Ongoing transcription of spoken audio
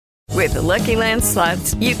With the Lucky Land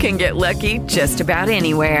Slots, you can get lucky just about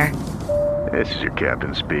anywhere. This is your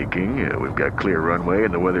captain speaking. We've got clear runway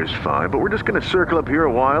and the weather's fine, but we're just going to circle up here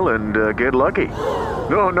a while and get lucky.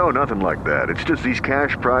 No, nothing like that. It's just these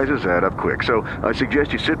cash prizes add up quick. So I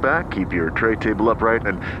suggest you sit back, keep your tray table upright,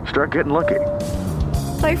 and start getting lucky.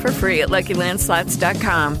 Play for free at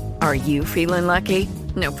LuckyLandSlots.com. Are you feeling lucky?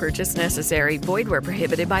 No purchase necessary. Void where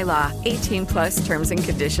prohibited by law. 18+ terms and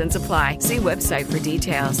conditions apply. See website for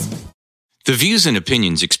details. The views and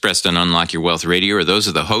opinions expressed on Unlock Your Wealth Radio are those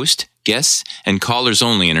of the host, guests, and callers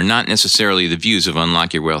only and are not necessarily the views of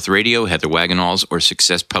Unlock Your Wealth Radio, Heather Wagenhals, or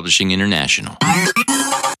Success Publishing International.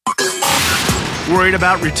 Worried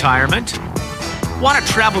about retirement? Want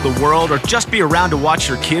to travel the world or just be around to watch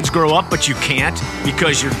your kids grow up, but you can't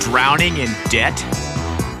because you're drowning in debt?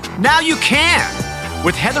 Now you can!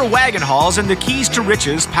 With Heather Wagenhals and the Keys to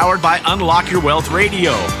Riches powered by Unlock Your Wealth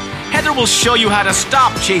Radio. Heather will show you how to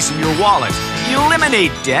stop chasing your wallet, eliminate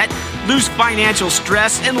debt, lose financial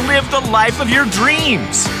stress, and live the life of your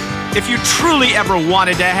dreams. If you truly ever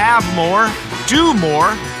wanted to have more, do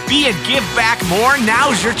more, be and give back more,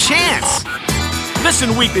 now's your chance.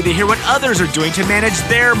 Listen weekly to hear what others are doing to manage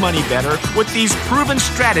their money better with these proven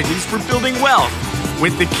strategies for building wealth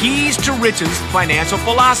with the Keys to Riches financial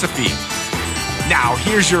philosophy. Now,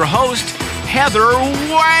 here's your host, Heather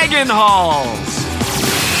Wagenhals.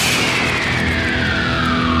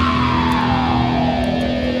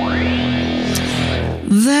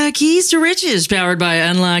 The Keys to Riches, powered by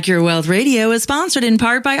Unlock Your Wealth Radio, is sponsored in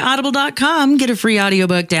part by Audible.com. Get a free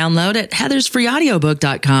audiobook download at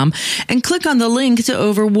heathersfreeaudiobook.com and click on the link to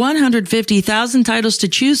over 150,000 titles to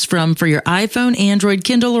choose from for your iPhone, Android,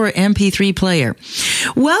 Kindle, or MP3 player.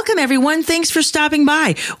 Welcome, everyone. Thanks for stopping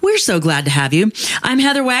by. We're so glad to have you. I'm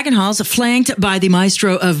Heather Wagenhals, flanked by the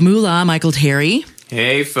maestro of Moolah, Michael Terry.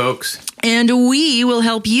 Hey, folks. And we will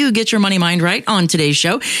help you get your money mind right on today's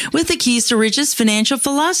show with the Keys to Riches financial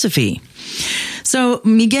philosophy. So,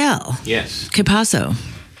 Miguel. Yes. ¿Qué pasó?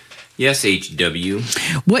 Yes, HW.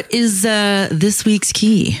 What is this week's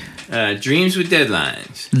key? Dreams with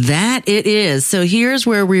deadlines. That it is. So here's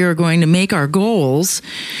where we are going to make our goals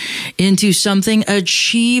into something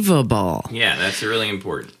achievable. Yeah, that's really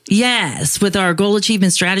important. Yes, with our goal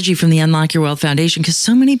achievement strategy from the Unlock Your Wealth Foundation, because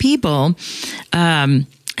so many people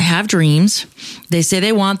have dreams. They say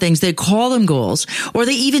they want things. They call them goals, or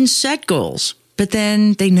they even set goals, but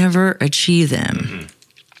then they never achieve them. Mm-hmm.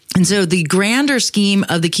 And so the grander scheme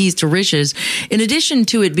of the Keys to Riches, in addition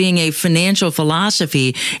to it being a financial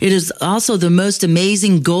philosophy, it is also the most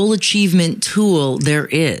amazing goal achievement tool there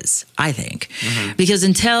is, I think. Mm-hmm. Because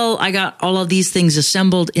until I got all of these things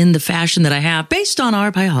assembled in the fashion that I have, based on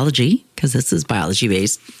our biology, because this is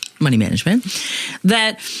biology-based money management,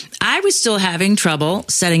 that I was still having trouble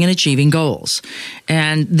setting and achieving goals.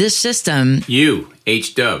 And this system... You,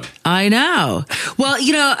 H-Dub. I know. Well,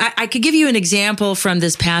 you know, I could give you an example from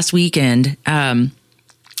this past weekend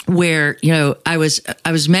where, you know, I was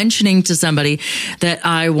mentioning to somebody that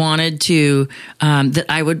I wanted to, that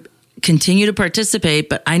I would continue to participate,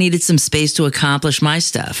 but I needed some space to accomplish my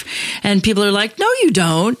stuff. And people are like, no, you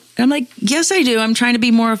don't. And I'm like, yes, I do. I'm trying to be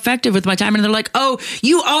more effective with my time. And they're like, oh,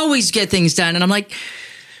 you always get things done. And I'm like,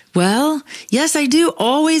 well, yes, I do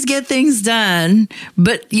always get things done.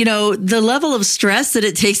 But, you know, the level of stress that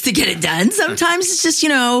it takes to get it done, sometimes it's just, you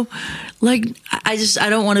know, like, I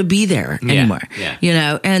don't want to be there anymore, you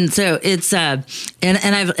know? And so it's, and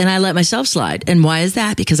I let myself slide. And why is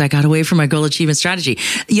that? Because I got away from my goal achievement strategy.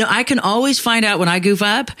 You know, I can always find out when I goof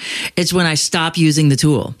up, it's when I stop using the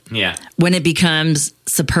tool. Yeah. When it becomes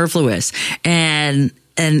superfluous. And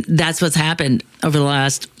that's what's happened over the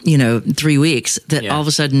last, 3 weeks, that all of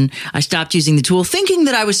a sudden I stopped using the tool, thinking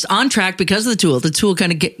that I was on track because of the tool. The tool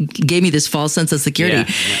kind of gave me this false sense of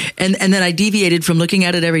security. And then I deviated from looking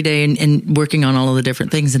at it every day and working on all of the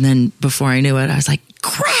different things. And then before I knew it, I was like,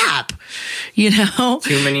 crap,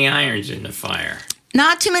 Too many irons in the fire.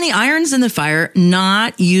 Not too many irons in the fire,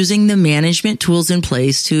 not using the management tools in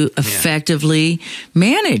place to effectively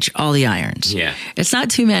manage all the irons. Yeah. It's not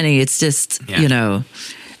too many. It's just,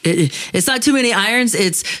 it's not too many irons.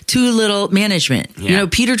 It's too little management. Yeah.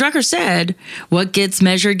 Peter Drucker said, what gets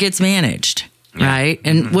measured gets managed. Yeah. Right.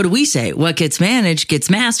 And what do we say? What gets managed gets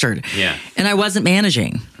mastered. Yeah. And I wasn't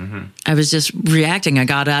managing. Mm-hmm. I was just reacting. I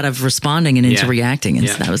got out of responding and into reacting. And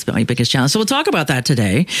so that was my biggest challenge. So we'll talk about that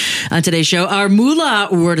today on today's show. Our moolah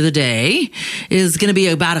word of the day is going to be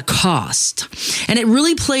about a cost. And it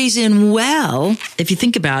really plays in well, if you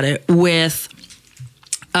think about it, with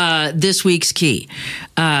this week's key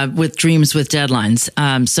with Dreams with Deadlines.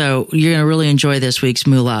 So you're going to really enjoy this week's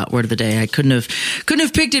Moolah Word of the Day. I couldn't have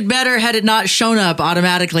picked it better had it not shown up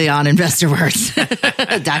automatically on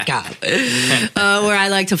investorwords.com, where I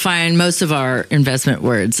like to find most of our investment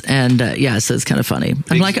words. And so it's kind of funny.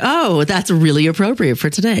 I'm like, oh, that's really appropriate for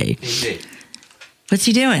today. What's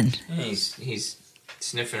he doing? He's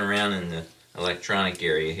sniffing around in the electronic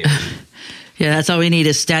area here. Yeah, that's all we need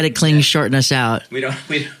is static cling shorten us out. We don't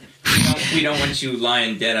want you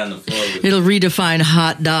lying dead on the floor. It'll redefine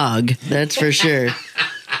hot dog. That's for sure.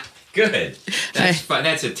 Good. That's fun.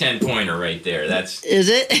 That's a 10-pointer right there. Is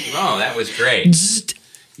it? Oh, that was great.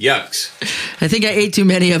 Yucks. I think I ate too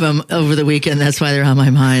many of them over the weekend. That's why they're on my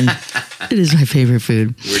mind. It is my favorite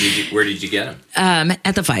food. Where did you get them?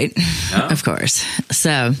 At the fight, of course.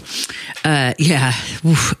 So, yeah.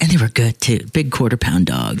 Oof, and they were good, too. Big quarter-pound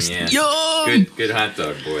dogs. Yeah. Yum! Good hot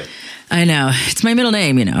dog, boy. I know. It's my middle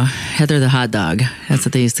name, Heather the hot dog. That's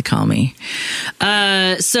what they used to call me.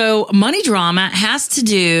 So money drama has to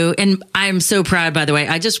do, and I'm so proud, by the way.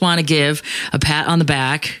 I just want to give a pat on the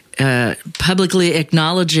back, publicly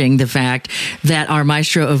acknowledging the fact that our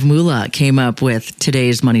maestro of Moolah came up with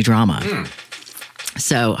today's money drama.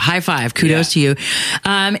 So high five, kudos to you.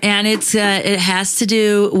 And it has to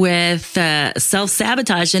do with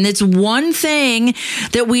self-sabotage. And it's one thing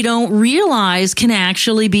that we don't realize can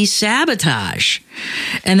actually be sabotage.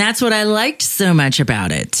 And that's what I liked so much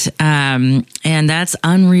about it. And that's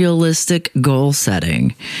unrealistic goal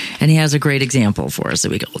setting. And he has a great example for us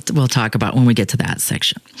that we'll talk about when we get to that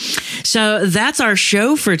section. So that's our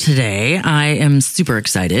show for today. I am super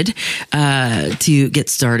excited to get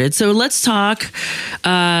started. So let's talk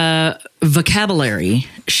vocabulary,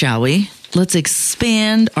 shall we? Let's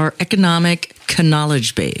expand our economic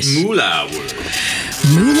knowledge base. Moolah word.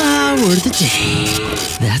 Moolah word of the day.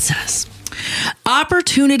 That's us.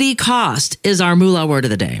 Opportunity cost is our moolah word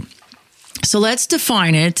of the day. So let's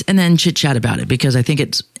define it and then chit-chat about it, because I think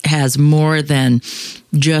it has more than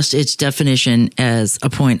just its definition as a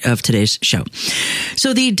point of today's show.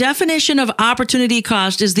 So the definition of opportunity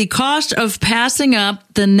cost is the cost of passing up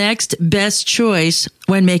the next best choice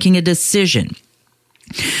when making a decision.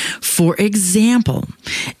 For example,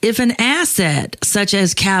 if an asset such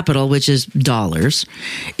as capital, which is dollars,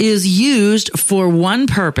 is used for one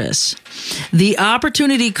purpose, the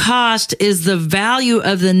opportunity cost is the value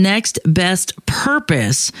of the next best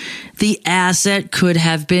purpose the asset could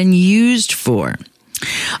have been used for.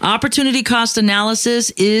 Opportunity cost analysis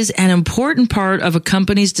is an important part of a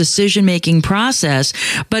company's decision-making process,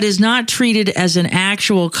 but is not treated as an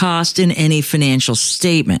actual cost in any financial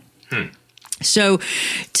statement. So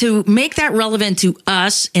to make that relevant to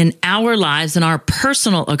us in our lives and our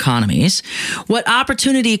personal economies, what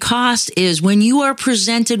opportunity cost is when you are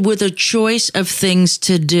presented with a choice of things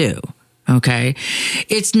to do. Okay.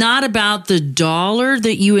 It's not about the dollar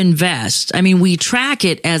that you invest. I mean, we track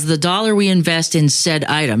it as the dollar we invest in said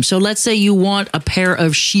item. So let's say you want a pair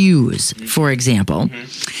of shoes, for example.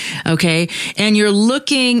 Okay. And you're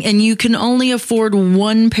looking and you can only afford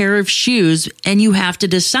one pair of shoes and you have to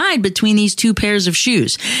decide between these two pairs of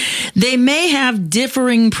shoes. They may have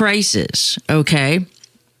differing prices. Okay.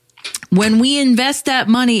 When we invest that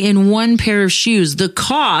money in one pair of shoes, the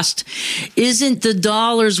cost isn't the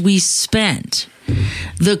dollars we spent.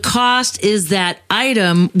 The cost is that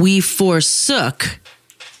item we forsook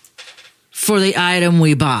for the item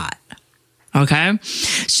we bought. Okay?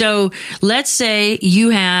 So let's say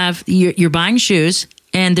you're buying shoes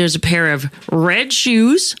and there's a pair of red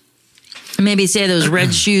shoes. Maybe say those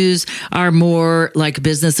red shoes are more like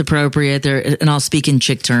business appropriate. And I'll speak in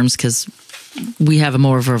chick terms because we have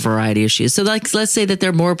more of a variety of shoes. So let's say that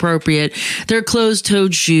they're more appropriate. They're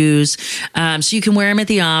closed-toed shoes. So you can wear them at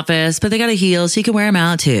the office, but they got a heel, so you can wear them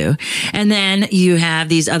out too. And then you have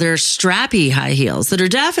these other strappy high heels that are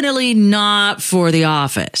definitely not for the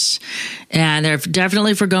office. And they're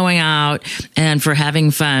definitely for going out and for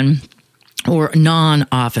having fun, or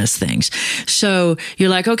non-office things. So you're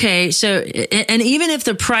like, okay, so, and even if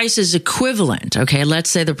the price is equivalent, okay, let's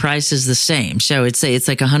say the price is the same. So it's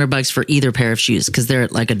like $100 for either pair of shoes because they're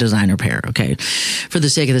like a designer pair, okay, for the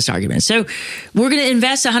sake of this argument. So we're going to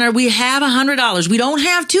invest $100. We have $100. We don't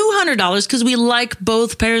have $200 because we like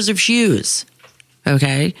both pairs of shoes,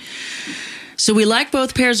 okay? So we like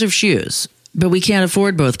both pairs of shoes, but we can't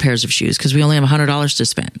afford both pairs of shoes because we only have $100 to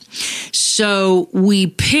spend. So we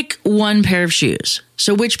pick one pair of shoes.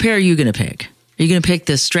 So which pair are you going to pick? Are you going to pick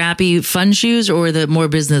the strappy fun shoes or the more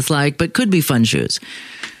business-like but could be fun shoes?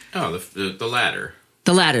 Oh, the latter.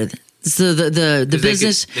 The latter. So the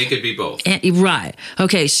business, they could be both. Right.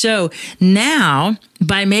 Okay. So now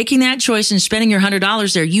by making that choice and spending your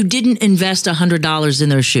 $100 there, you didn't invest $100 in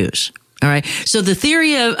those shoes. All right. So the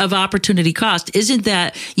theory of opportunity cost isn't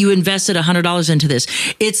that you invested $100 into this.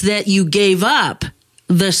 It's that you gave up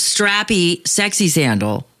the strappy, sexy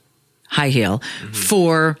sandal, high heel,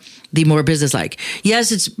 for the more businesslike.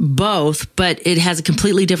 Yes, it's both, but it has a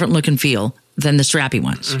completely different look and feel than the strappy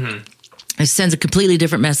ones. It sends a completely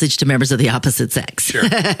different message to members of the opposite sex. Sure.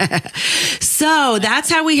 So that's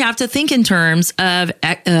how we have to think in terms of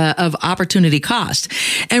opportunity cost.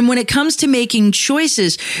 And when it comes to making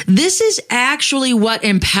choices, this is actually what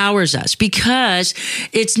empowers us, because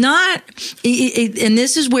it's not, and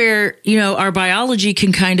this is where, our biology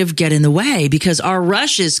can kind of get in the way, because our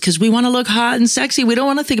rush is because we want to look hot and sexy. We don't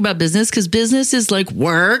want to think about business, because business is like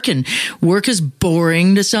work, and work is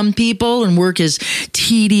boring to some people, and work is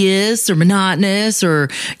tedious or monotonous or,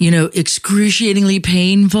 excruciatingly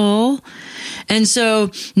painful. And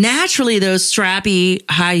so naturally those strappy,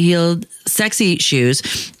 high-heeled, sexy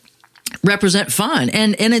shoes represent fun.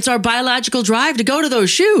 And it's our biological drive to go to those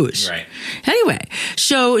shoes. Right. Anyway,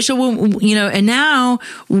 so and now,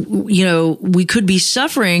 we could be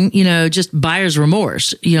suffering, just buyer's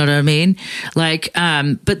remorse. You know what I mean? Like,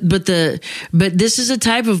 but this is a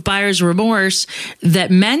type of buyer's remorse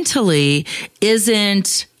that mentally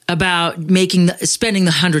isn't about spending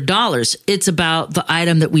the $100. It's about the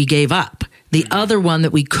item that we gave up, the other one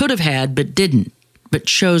that we could have had but didn't, but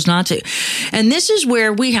chose not to. And this is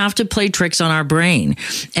where we have to play tricks on our brain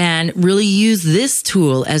and really use this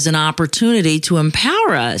tool as an opportunity to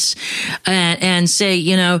empower us and say,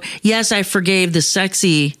 yes, I forgave the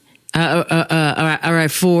sexy or I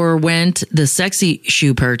forewent the sexy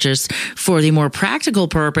shoe purchase for the more practical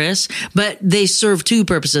purpose, but they serve two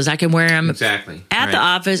purposes. I can wear them at the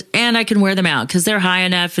office, and I can wear them out because they're high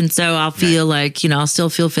enough, and so I'll feel like, I'll still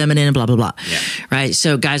feel feminine and blah, blah, blah. Yeah. Right?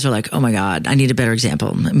 So guys are like, oh my God, I need a better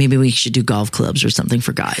example. Maybe we should do golf clubs or something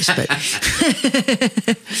for guys. But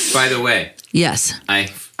by the way. Yes. I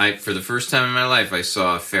for the first time in my life, I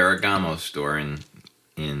saw a Ferragamo store in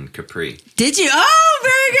Capri. Did you? Oh,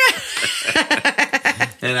 very good.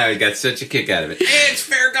 And I got such a kick out of it. Hey, it's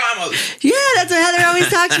Ferragamos. Yeah, that's what Heather always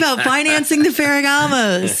talks about, financing the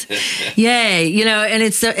Ferragamos. Yay. And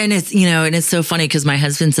it's so funny because my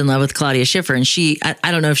husband's in love with Claudia Schiffer, and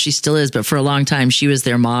I don't know if she still is, but for a long time she was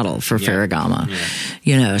their model for Ferragamo.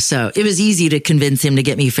 Yeah. So it was easy to convince him to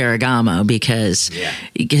get me Ferragamo because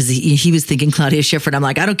he was thinking Claudia Schiffer, and I'm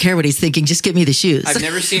like, I don't care what he's thinking, just get me the shoes. I've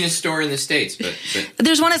never seen a store in the States, but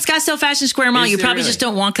there's one at Scottsdale Fashion Square Mall. You probably just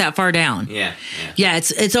don't walk that far down. Yeah,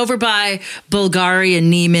 it's over by Bulgari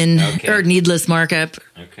and Neiman, or Needless Markup.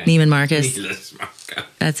 Okay. Neiman Marcus. Needless Markup.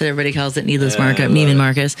 That's what everybody calls it, Needless Markup, Neiman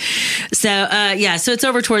Marcus. So, so it's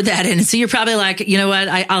over toward that end. So you're probably like, you know what,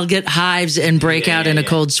 I'll get hives and break out in a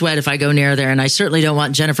cold sweat if I go near there. And I certainly don't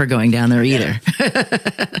want Jennifer going down there either.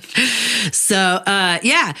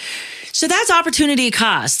 So that's opportunity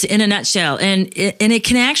cost in a nutshell. And it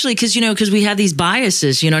can actually, because we have these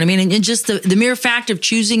biases, you know what I mean? And just the mere fact of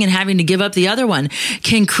choosing and having to give up the other one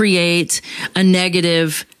can create a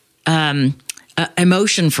negative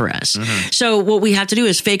emotion for us. So what we have to do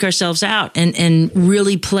is fake ourselves out and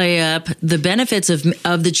really play up the benefits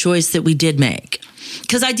of the choice that we did make.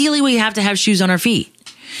 Because ideally we have to have shoes on our feet.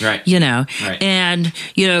 Right. Right. And,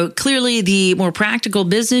 clearly the more practical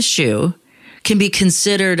business shoe can be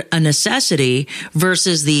considered a necessity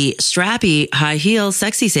versus the strappy, high heel,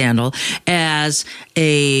 sexy sandal as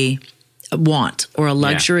a want or a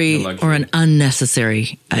luxury, or an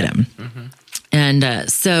unnecessary item. And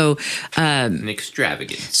an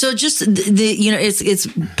extravagance. So just it's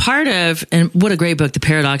part of, and what a great book, The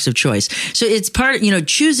Paradox of Choice. So it's part,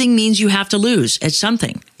 choosing means you have to lose at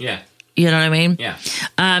something. Yeah. You know what I mean?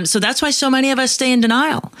 Yeah. So that's why so many of us stay in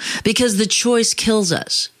denial, because the choice kills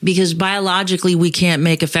us, because biologically we can't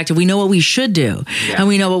make effective. We know what we should do and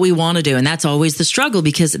we know what we want to do. And that's always the struggle,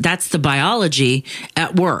 because that's the biology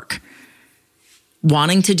at work.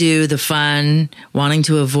 Wanting to do the fun, wanting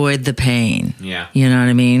to avoid the pain. Yeah. You know what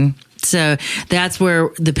I mean? So that's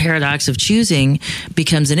where the paradox of choosing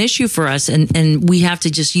becomes an issue for us. And we have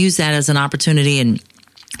to just use that as an opportunity. And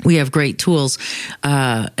we have great tools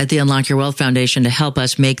at the Unlock Your Wealth Foundation to help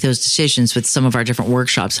us make those decisions with some of our different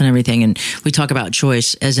workshops and everything. And we talk about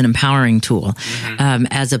choice as an empowering tool,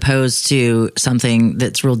 as opposed to something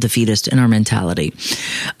that's real defeatist in our mentality.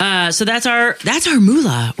 So that's our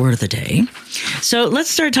moolah word of the day. So let's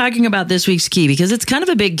start talking about this week's key, because it's kind of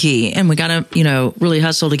a big key, and we got to, really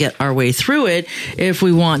hustle to get our way through it if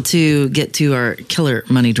we want to get to our killer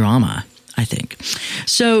money drama. I think.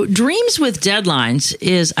 So dreams with deadlines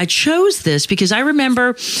I chose this because I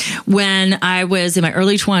remember when I was in my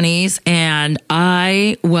early 20s and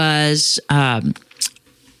I was, I'm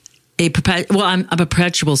a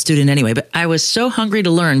perpetual student anyway, but I was so hungry to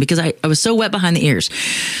learn because I was so wet behind the ears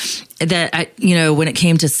that when it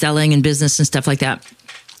came to selling and business and stuff like that.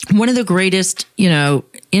 One of the greatest,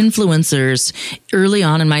 influencers early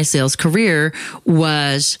on in my sales career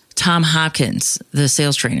was Tom Hopkins, the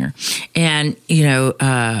sales trainer. And,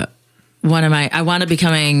 I wound up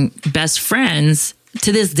becoming best friends.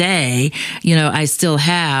 To this day, I still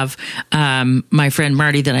have my friend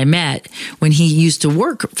Marty that I met when he used to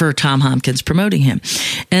work for Tom Hopkins promoting him.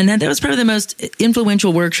 And that was probably the most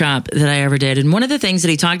influential workshop that I ever did. And one of the things that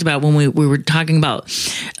he talked about when we were talking about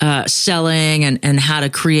selling and how to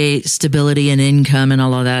create stability and income and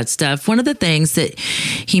all of that stuff, one of the things that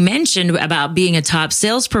he mentioned about being a top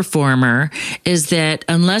sales performer is that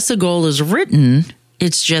unless a goal is written,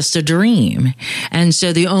 it's just a dream. And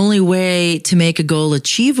so the only way to make a goal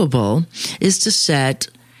achievable is to set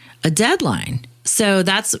a deadline. So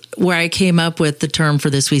that's where I came up with the term for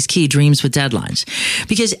this week's key, dreams with deadlines,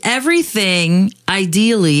 because everything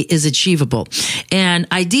ideally is achievable. And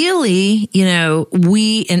ideally,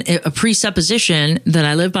 and a presupposition that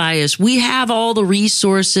I live by is we have all the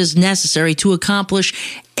resources necessary to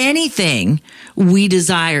accomplish anything we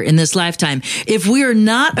desire in this lifetime. If we are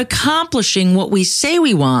not accomplishing what we say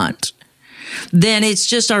we want, then it's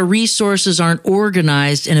just our resources aren't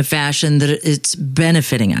organized in a fashion that it's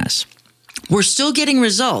benefiting us. We're still getting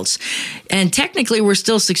results, and technically we're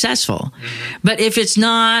still successful. Mm-hmm. But if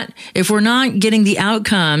we're not getting the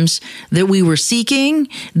outcomes that we were seeking,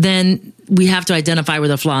 then we have to identify where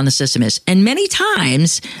the flaw in the system is. And many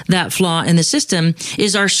times that flaw in the system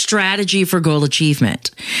is our strategy for goal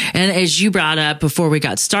achievement. And as you brought up before we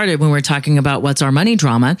got started, when we were talking about what's our money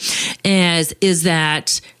drama, is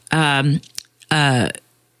that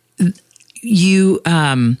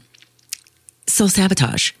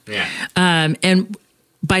self-sabotage. Yeah. And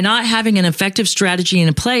by not having an effective strategy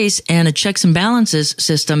in place and a checks and balances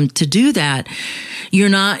system to do that, you're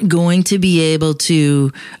not going to be able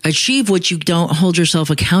to achieve what you don't hold yourself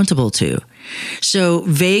accountable to. So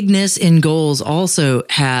vagueness in goals also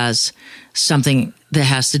has something that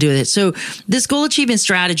has to do with it. So this goal achievement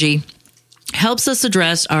strategy helps us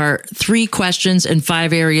address our 3 questions and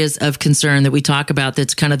 5 areas of concern that we talk about.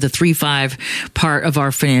 That's kind of the 3-5 part of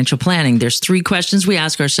our financial planning. There's 3 questions we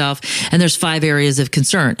ask ourselves, and there's 5 areas of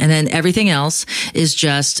concern. And then everything else is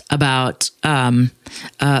just about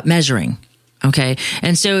measuring. Okay.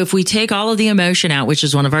 And so if we take all of the emotion out, which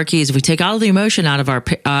is one of our keys, if we take all of the emotion out of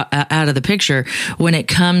the picture when it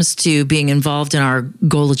comes to being involved in our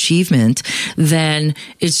goal achievement, then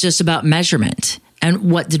it's just about measurement.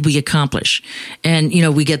 And what did we accomplish? And,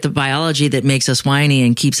 we get the biology that makes us whiny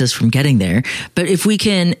and keeps us from getting there. But if we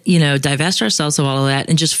can, divest ourselves of all of that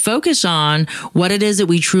and just focus on what it is that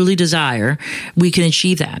we truly desire, we can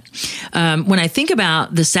achieve that. When I think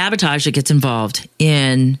about the sabotage that gets involved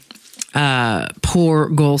in poor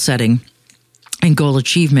goal setting and goal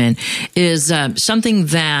achievement is something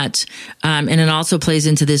that, and it also plays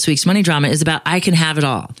into this week's money drama, is about I can have it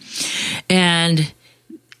all. And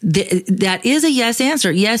that is a yes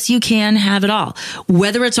answer. Yes, you can have it all.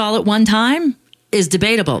 Whether it's all at one time is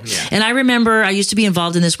debatable. Yeah. And I remember I used to be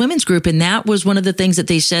involved in this women's group, and that was one of the things that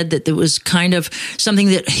they said that there was kind of something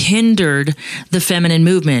that hindered the feminine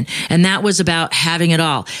movement. And that was about having it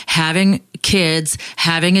all, having kids,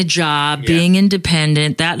 having a job, being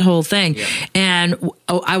independent, that whole thing. Yeah. And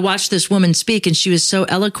I watched this woman speak, and she was so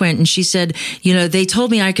eloquent. And she said, they told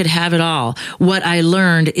me I could have it all. What I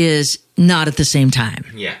learned is not at the same time.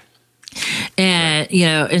 Yeah. And,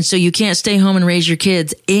 and so you can't stay home and raise your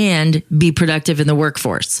kids and be productive in the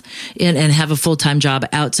workforce and have a full-time job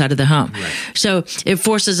outside of the home. Right. So it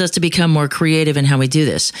forces us to become more creative in how we do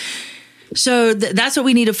this. So that's what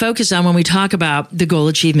we need to focus on when we talk about the goal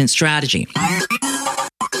achievement strategy.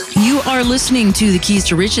 You are listening to The Keys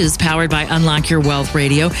to Riches, powered by Unlock Your Wealth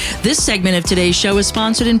Radio. This segment of today's show is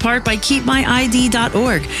sponsored in part by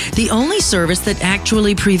KeepMyID.org, the only service that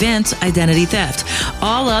actually prevents identity theft.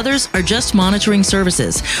 All others are just monitoring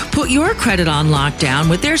services. Put your credit on lockdown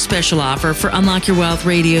with their special offer for Unlock Your Wealth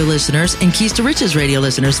Radio listeners and Keys to Riches Radio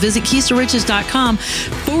listeners. Visit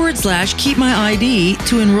keys2riches.com/KeepMyID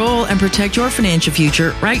to enroll and protect your financial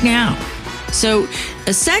future right now. So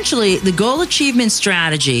essentially, the goal achievement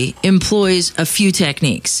strategy employs a few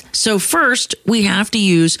techniques. So first, we have to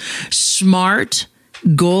use smart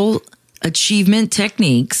goal achievement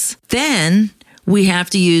techniques. Then we have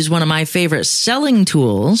to use one of my favorite selling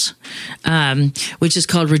tools, which is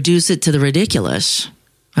called Reduce It to the Ridiculous.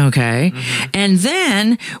 Okay. And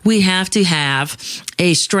then we have to have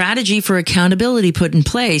a strategy for accountability put in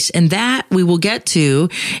place. And that we will get to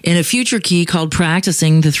in a future key called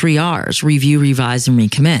practicing the 3 R's: review, revise, and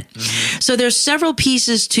recommit. So there's several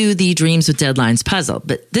pieces to the Dreams with Deadlines puzzle,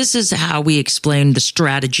 but this is how we explain the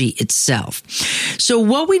strategy itself. So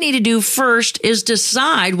what we need to do first is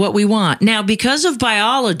decide what we want. Now, because of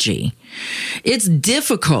biology, it's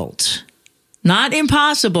difficult. Not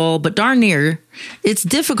impossible, but darn near. It's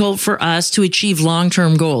difficult for us to achieve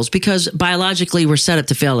long-term goals because biologically we're set up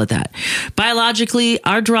to fail at that. Biologically,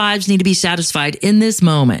 our drives need to be satisfied in this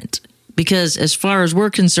moment because as far as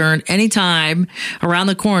we're concerned, anytime around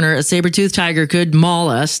the corner, a saber-toothed tiger could maul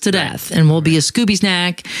us to death and we'll be a Scooby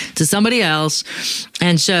snack to somebody else.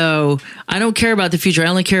 And so I don't care about the future. I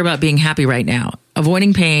only care about being happy right now,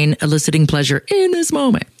 avoiding pain, eliciting pleasure in this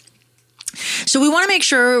moment. So we want to make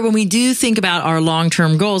sure when we do think about our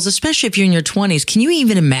long-term goals, especially if you're in your 20s, can you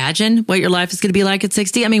even imagine what your life is going to be like at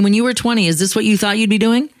 60? I mean, when you were 20, is this what you thought you'd be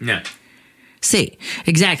doing? No. See,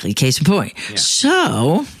 exactly. Case in point. Yeah.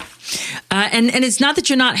 So, and it's not that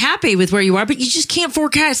you're not happy with where you are, but you just can't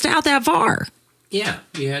forecast out that far. Yeah,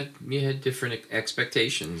 you had different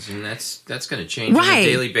expectations, and that's going to change on a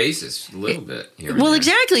daily basis a little bit. Here and there.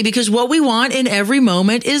 Exactly, because what we want in every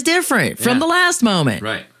moment is different from the last moment.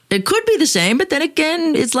 Right. It could be the same, but then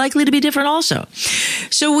again, it's likely to be different also.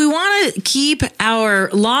 So we want to keep our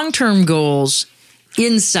long-term goals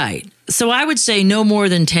in sight. So I would say no more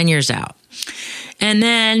than 10 years out. And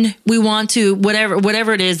then we want to,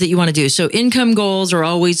 whatever it is that you want to do. So income goals are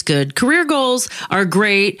always good. Career goals are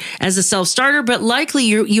great as a self-starter, but likely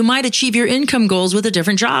you might achieve your income goals with a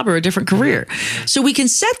different job or a different career. So we can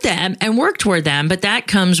set them and work toward them, but that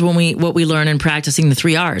comes when what we learn in practicing the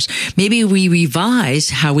 3 R's. Maybe we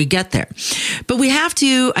revise how we get there. But we have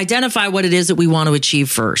to identify what it is that we want to achieve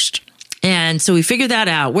first. And so we figure that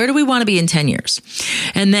out. Where do we want to be in 10 years?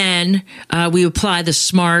 And then we apply the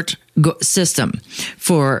SMART system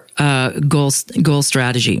for goal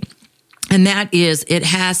strategy. And that is, it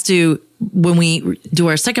has to, when we do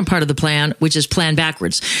our second part of the plan, which is plan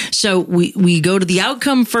backwards. So we go to the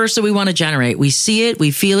outcome first that we want to generate. We see it,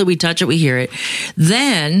 we feel it, we touch it, we hear it.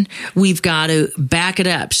 Then we've got to back it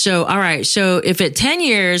up. So, all right. So if at 10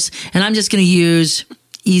 years, and I'm just going to use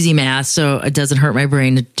easy math, so it doesn't hurt my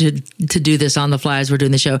brain to do this on the fly as we're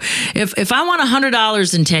doing the show. If I want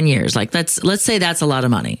 $100 in 10 years, like let's say that's a lot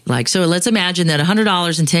of money. Like, so let's imagine that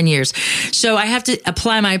 $100 in 10 years. So I have to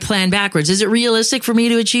apply my plan backwards. Is it realistic for me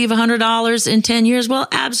to achieve $100 in 10 years? Well,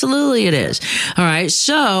 absolutely it is. All right.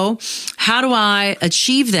 So how do I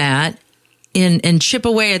achieve that? And chip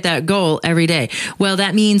away at that goal every day? Well,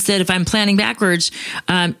 that means that if I'm planning backwards,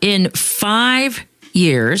 in 5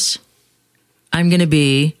 years, I'm going to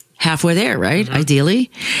be halfway there, right? Mm-hmm. Ideally.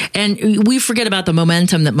 And we forget about the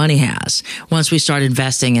momentum that money has once we start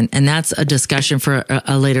investing. And that's a discussion for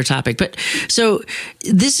a later topic. But so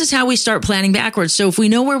this is how we start planning backwards. So if we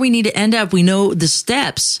know where we need to end up, we know the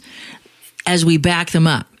steps as we back them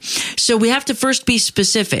up. So we have to first be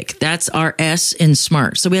specific. That's our S in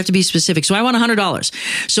SMART. So we have to be specific. So I want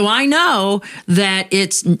 $100. So I know that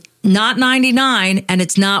it's not 99 and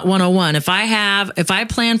it's not 101. If I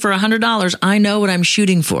plan for $100, I know what I'm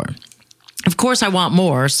shooting for. Of course, I want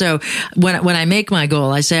more. So when I make my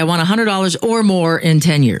goal, I say I want $100 or more in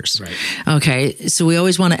 10 years. Right. Okay. So we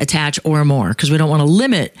always want to attach or more because we don't want to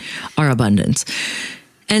limit our abundance.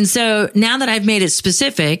 And so now that I've made it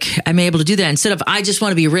specific, I'm able to do that instead of I just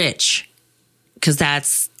want to be rich, because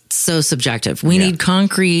that's so subjective. We need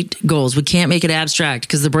concrete goals. We can't make it abstract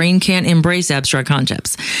because the brain can't embrace abstract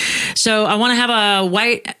concepts. So I want to have a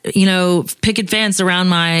white, picket fence around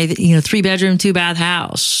my, 3-bedroom, 2-bath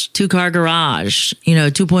house, 2-car garage,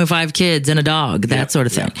 2.5 kids and a dog, that sort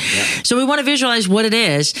of thing. Yeah. So we want to visualize what it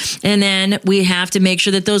is. And then we have to make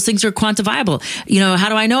sure that those things are quantifiable. How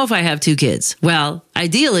do I know if I have 2 kids? Well,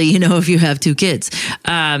 ideally, if you have 2 kids.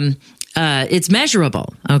 It's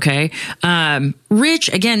measurable. Okay.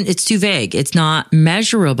 Rich, again, it's too vague. It's not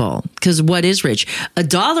measurable because what is rich? A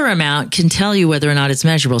dollar amount can tell you whether or not it's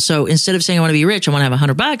measurable. So instead of saying I want to be rich, I want to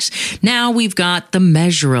have $100. Now we've got the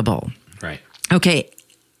measurable. Right. Okay.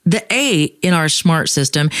 The A in our SMART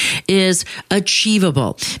system is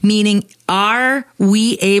achievable, meaning are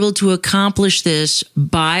we able to accomplish this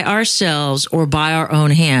by ourselves or by our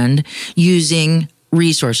own hand using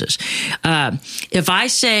resources? If I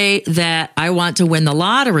say that I want to win the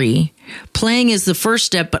lottery, playing is the first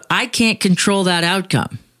step, but I can't control that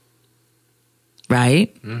outcome.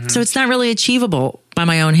 Right? Mm-hmm. So it's not really achievable by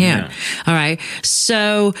my own hand. Yeah. All right.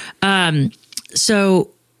 So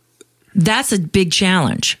that's a big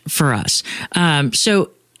challenge for us.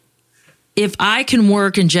 So if I can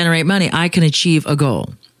work and generate money, I can achieve a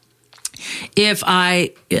goal. If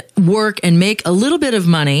I work and make a little bit of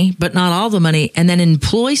money, but not all the money, and then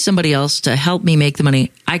employ somebody else to help me make the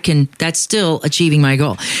money, that's still achieving my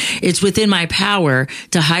goal. It's within my power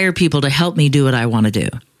to hire people to help me do what I want to do.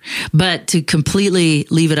 But to completely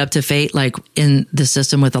leave it up to fate, like in the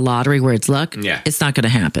system with the lottery where it's luck, it's not going to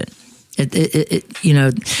happen.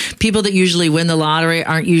 People that usually win the lottery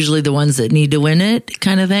aren't usually the ones that need to win it,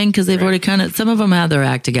 kind of thing, because they've already some of them have their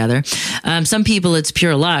act together. Some people, it's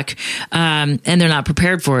pure luck, and they're not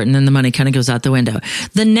prepared for it, and then the money kind of goes out the window.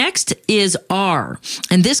 The next is R,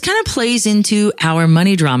 and this kind of plays into our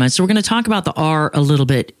money drama. So we're going to talk about the R a little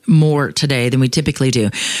bit more today than we typically do.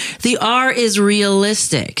 The R is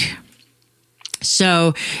realistic.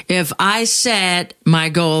 So if I set my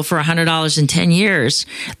goal for $100 in 10 years,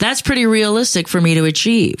 that's pretty realistic for me to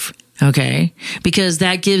achieve. Okay. Because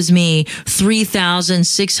that gives me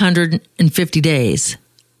 3,650 days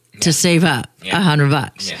to save up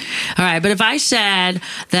 $100. All right. But if I said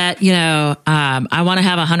that, I want to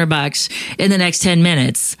have $100 in the next 10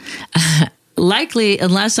 minutes, likely,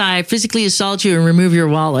 unless I physically assault you and remove your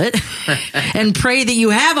wallet and pray that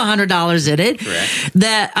you have $100 in it,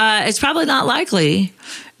 that it's probably not likely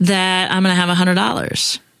that I'm going to have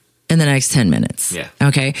 $100 in the next 10 minutes.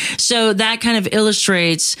 Okay. So that kind of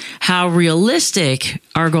illustrates how realistic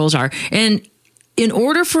our goals are. And in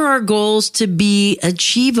order for our goals to be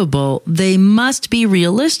achievable, they must be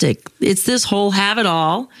realistic. It's this whole have it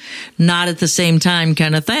all, not at the same time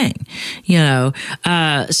kind of thing, and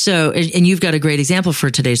you've got a great example for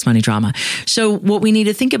today's money drama. So what we need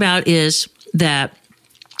to think about is that,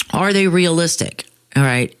 are they realistic? All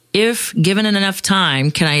right. If given enough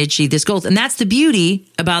time, can I achieve this goal? And that's the beauty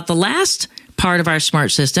about the last part of our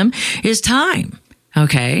SMART system is time.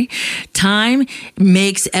 Okay. Time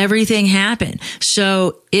makes everything happen.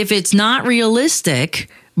 So if it's not realistic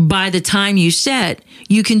by the time you set,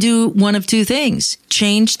 you can do one of two things: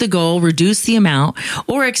 change the goal, reduce the amount,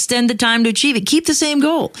 or extend the time to achieve it. Keep the same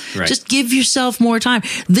goal. Just give yourself more time.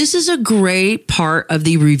 This is a great part of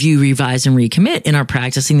the review, revise, and recommit in our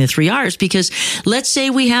practicing the 3 R's, because let's say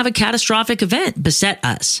we have a catastrophic event beset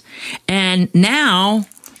us, and now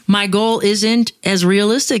my goal isn't as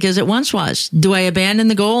realistic as it once was. Do I abandon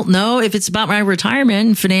the goal? No. If it's about my retirement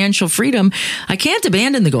and financial freedom, I can't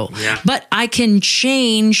abandon the goal. But I can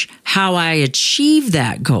change how I achieve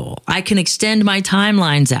that goal. I can extend my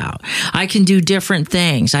timelines out. I can do different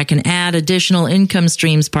things. I can add additional income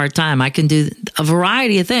streams part-time. I can do a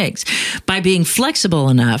variety of things by being flexible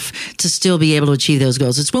enough to still be able to achieve those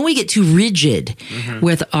goals. It's when we get too rigid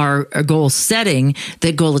with our goal setting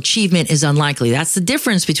that goal achievement is unlikely. That's the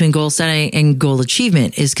difference between goal setting and goal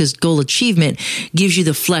achievement, is because goal achievement gives you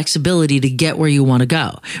the flexibility to get where you want to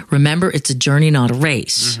go. Remember, it's a journey, not a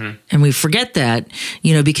race. And we forget that,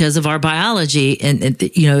 because of our biology, and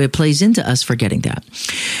it plays into us forgetting that.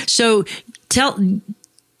 So tell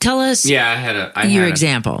us your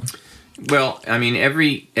example. Well, I mean,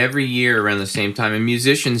 every year around the same time, and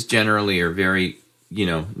musicians generally are very,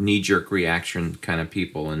 knee-jerk reaction kind of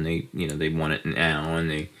people, and they want it now, and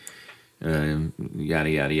they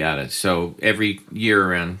yada, yada, yada. So every year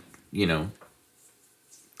around,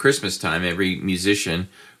 Christmas time, every musician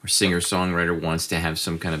or singer-songwriter wants to have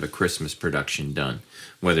some kind of a Christmas production done,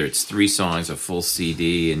 whether it's 3 songs, a full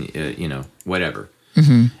CD, and, whatever.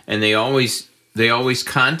 And they always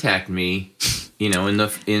contact me,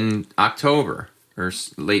 in October or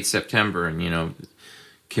late September, and,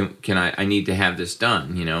 Can I need to have this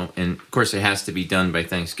done, and of course it has to be done by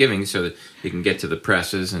Thanksgiving so that you can get to the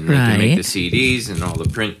presses and they can make the CDs and all the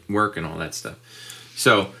print work and all that stuff.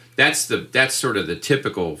 So that's sort of the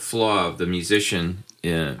typical flaw of the musician,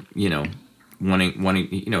 wanting,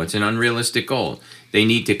 it's an unrealistic goal. They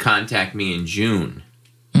need to contact me in June.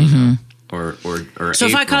 Or so April.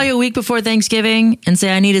 If I call you a week before Thanksgiving and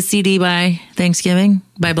say I need a CD by Thanksgiving,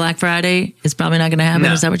 by Black Friday, it's probably not going to happen.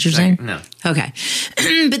 No, is that what you're saying? No. Okay.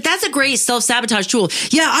 But that's a great self-sabotage tool.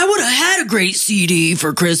 Yeah, I would have had a great CD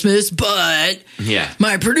for Christmas, but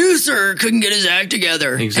my producer couldn't get his act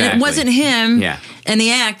together. Exactly. And it wasn't him and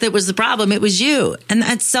the act that was the problem. It was you. And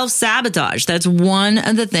that's self-sabotage. That's one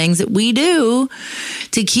of the things that we do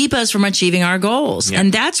to keep us from achieving our goals.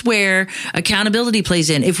 And that's where accountability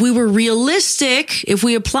plays in. If we were realistic, if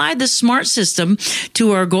we applied the SMART system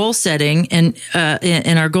to our goal setting and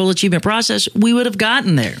our goal achievement process, we would have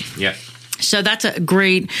gotten there. So that's a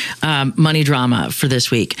great money drama for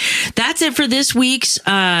this week. That's it for this week's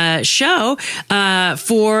show.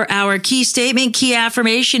 For our key statement, key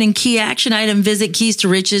affirmation, and key action item, visit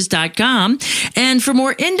keys-to-riches.com. And for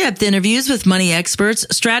more in-depth interviews with money experts,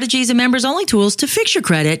 strategies, and members-only tools to fix your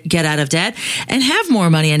credit, get out of debt, and have more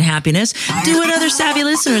money and happiness, do what other savvy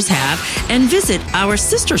listeners have, and visit our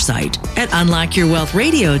sister site at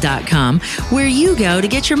unlockyourwealthradio.com, where you go to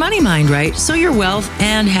get your money mind right so your wealth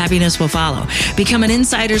and happiness will follow. Become an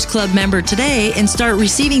Insiders Club member today and start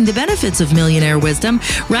receiving the benefits of millionaire wisdom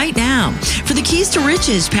right now. For the Keys to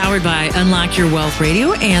Riches, powered by Unlock Your Wealth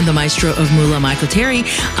Radio and the maestro of Moolah, Michael Terry,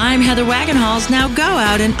 I'm Heather Wagenhals. Now go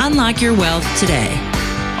out and unlock your wealth today.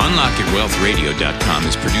 UnlockYourWealthRadio.com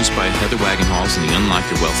is produced by Heather Wagenhals and the Unlock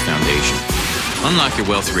Your Wealth Foundation.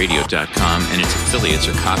 UnlockYourWealthRadio.com and its affiliates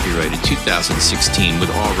are copyrighted 2016 with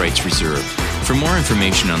all rights reserved. For more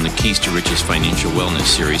information on the Keys to Riches Financial Wellness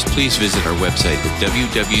Series, please visit our website at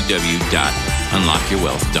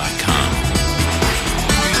www.unlockyourwealth.com.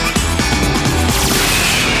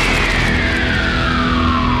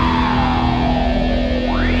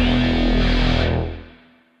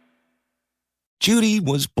 Judy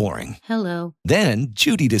was boring. Hello. Then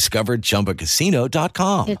Judy discovered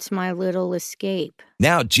ChumbaCasino.com. It's my little escape.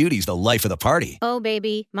 Now Judy's the life of the party. Oh,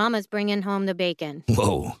 baby, mama's bringing home the bacon.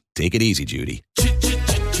 Whoa, take it easy, Judy.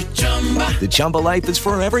 The Chumba life is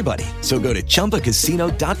for everybody. So go to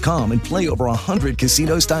ChumbaCasino.com and play over 100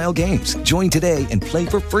 casino-style games. Join today and play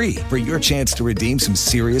for free for your chance to redeem some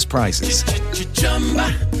serious prizes.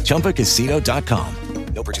 ChumbaCasino.com.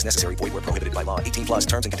 No purchase necessary. Void where prohibited by law. 18 plus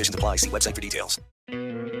terms and conditions apply. See website for details.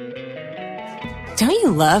 Don't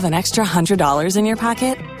you love an extra $100 in your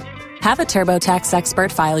pocket? Have a TurboTax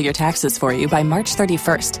expert file your taxes for you by March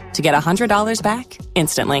 31st to get $100 back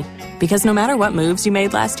instantly. Because no matter what moves you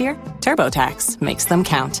made last year, TurboTax makes them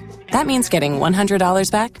count. That means getting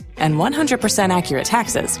 $100 back and 100% accurate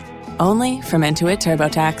taxes only from Intuit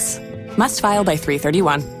TurboTax. Must file by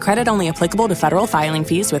 3/31. Credit only applicable to federal filing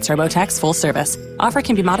fees with TurboTax full service. Offer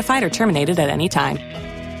can be modified or terminated at any time.